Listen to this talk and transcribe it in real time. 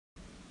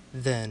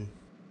Then,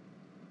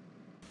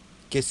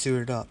 get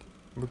suited up.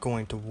 We're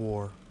going to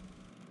war.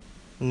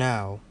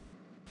 Now,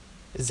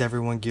 is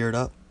everyone geared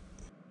up?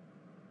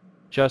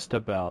 Just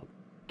about.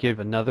 Give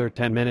another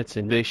 10 minutes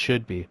and they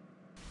should be.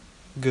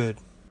 Good.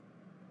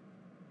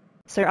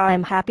 Sir, I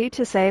am happy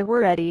to say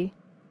we're ready.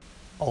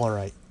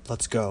 Alright,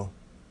 let's go.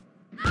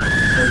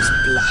 Those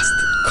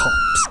blasted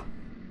cops.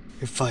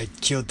 If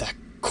I'd killed that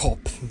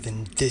cop,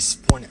 then this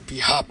wouldn't be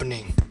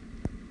happening.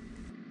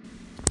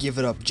 Give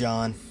it up,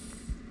 John.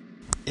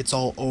 It's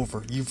all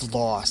over. You've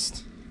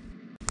lost.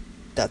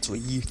 That's what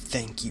you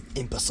think, you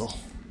imbecile.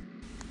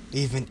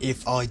 Even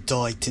if I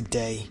die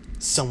today,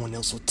 someone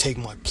else will take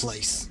my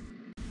place.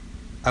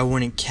 I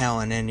wouldn't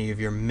count on any of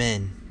your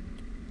men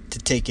to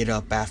take it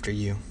up after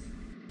you.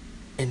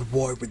 And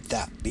why would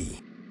that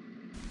be?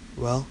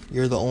 Well,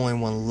 you're the only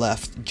one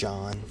left,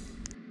 John.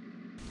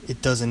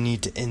 It doesn't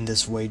need to end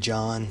this way,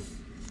 John.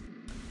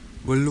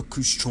 Well, look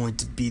who's trying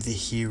to be the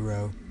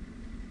hero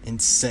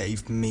and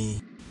save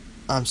me.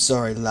 I'm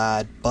sorry,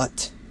 lad,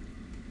 but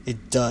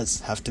it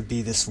does have to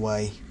be this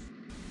way.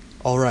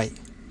 Alright,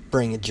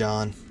 bring it,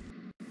 John.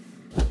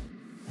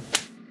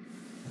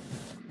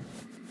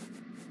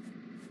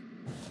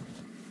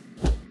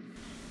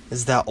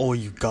 Is that all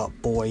you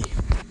got, boy?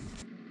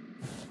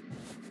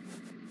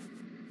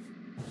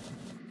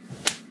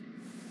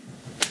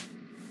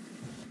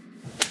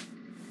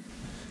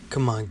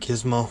 Come on,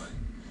 Gizmo.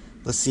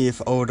 Let's see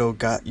if Odo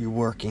got you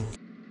working.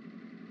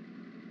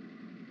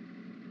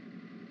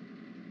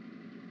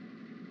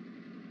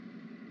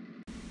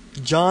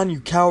 John, you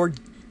coward.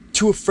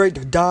 Too afraid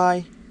to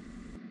die?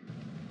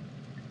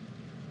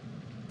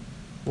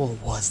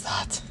 What was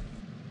that?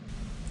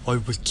 I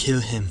would kill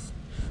him,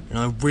 and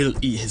I will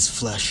eat his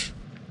flesh.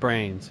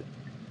 Brains.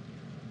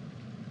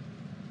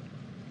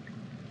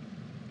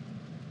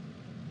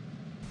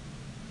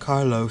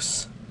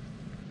 Carlos.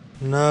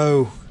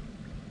 No.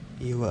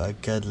 You were a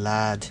good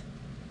lad.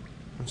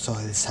 I'm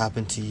sorry this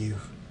happened to you.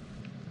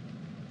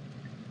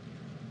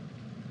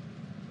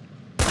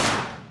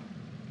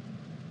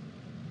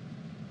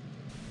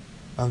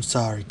 I'm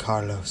sorry,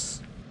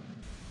 Carlos.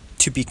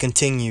 To be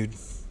continued.